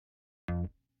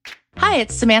Hi,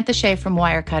 it's Samantha Shea from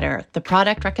Wirecutter, the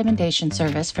product recommendation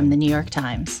service from the New York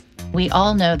Times. We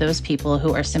all know those people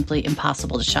who are simply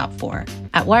impossible to shop for.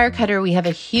 At Wirecutter, we have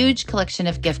a huge collection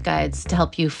of gift guides to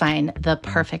help you find the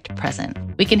perfect present.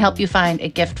 We can help you find a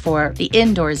gift for the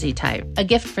indoorsy type, a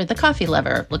gift for the coffee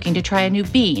lover looking to try a new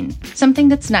bean, something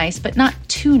that's nice but not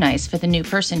too nice for the new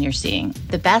person you're seeing,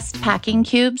 the best packing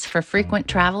cubes for frequent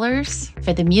travelers,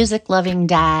 for the music-loving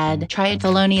dad, try a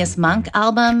Thelonious Monk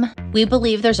album. We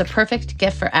believe there's a perfect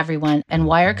gift for everyone, and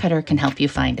Wirecutter can help you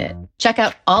find it. Check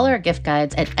out all our gift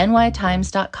guides at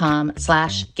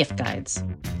nytimes.com/gift guides.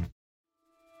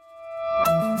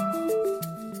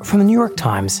 From the New York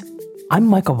Times, I'm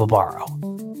Michael Barbaro.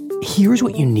 Here's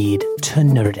what you need to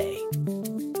know today.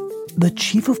 The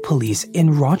chief of police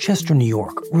in Rochester, New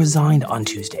York, resigned on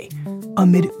Tuesday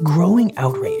amid growing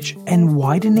outrage and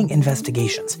widening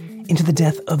investigations into the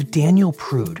death of Daniel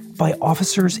Prude by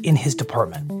officers in his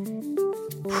department.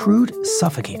 Prude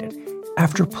suffocated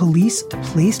after police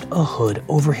placed a hood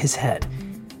over his head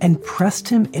and pressed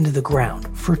him into the ground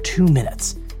for 2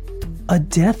 minutes, a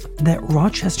death that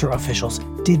Rochester officials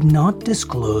did not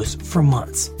disclose for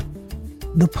months.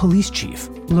 The police chief,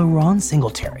 LaRon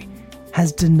Singletary,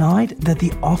 has denied that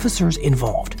the officers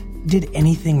involved did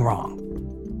anything wrong.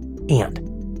 And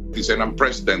it's an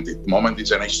unprecedented moment.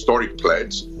 It's an historic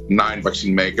pledge. 9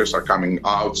 vaccine makers are coming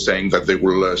out saying that they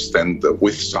will stand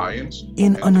with science.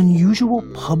 In an unusual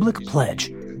public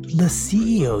pledge, the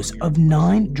CEOs of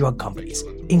 9 drug companies,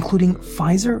 including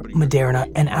Pfizer, Moderna,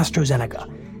 and AstraZeneca,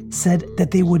 said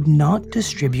that they would not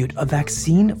distribute a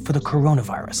vaccine for the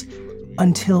coronavirus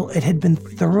until it had been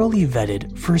thoroughly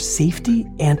vetted for safety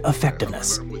and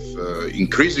effectiveness. With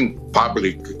increasing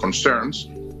public concerns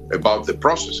about the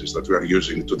processes that we are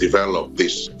using to develop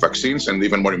these vaccines, and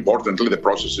even more importantly, the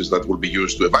processes that will be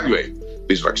used to evaluate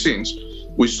these vaccines,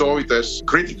 we saw it as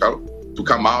critical to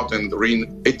come out and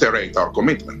reiterate our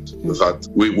commitment that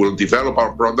we will develop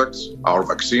our products, our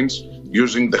vaccines,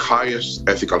 using the highest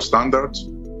ethical standards.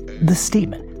 The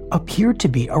statement appeared to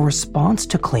be a response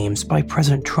to claims by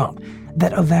President Trump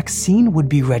that a vaccine would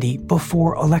be ready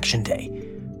before Election Day,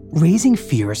 raising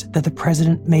fears that the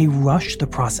president may rush the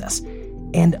process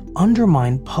and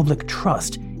undermine public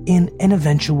trust in an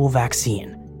eventual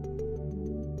vaccine.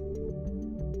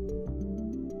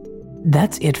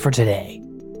 That's it for today.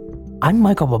 I'm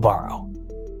Michael Barbaro.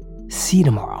 See you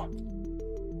tomorrow.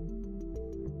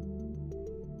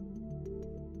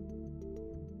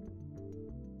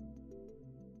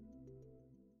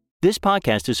 This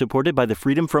podcast is supported by the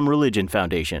Freedom From Religion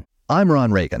Foundation. I'm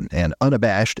Ron Reagan, an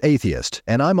unabashed atheist,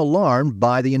 and I'm alarmed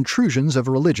by the intrusions of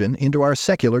religion into our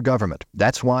secular government.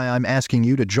 That's why I'm asking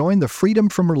you to join the Freedom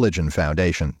From Religion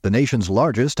Foundation, the nation's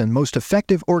largest and most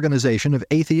effective organization of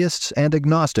atheists and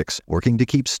agnostics, working to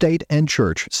keep state and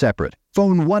church separate.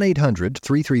 Phone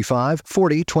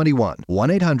 1-800-335-4021,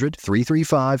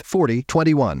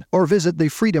 1-800-335-4021, or visit the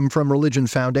Freedom From Religion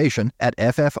Foundation at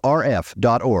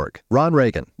ffrf.org. Ron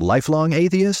Reagan, lifelong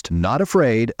atheist, not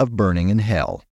afraid of burning in hell.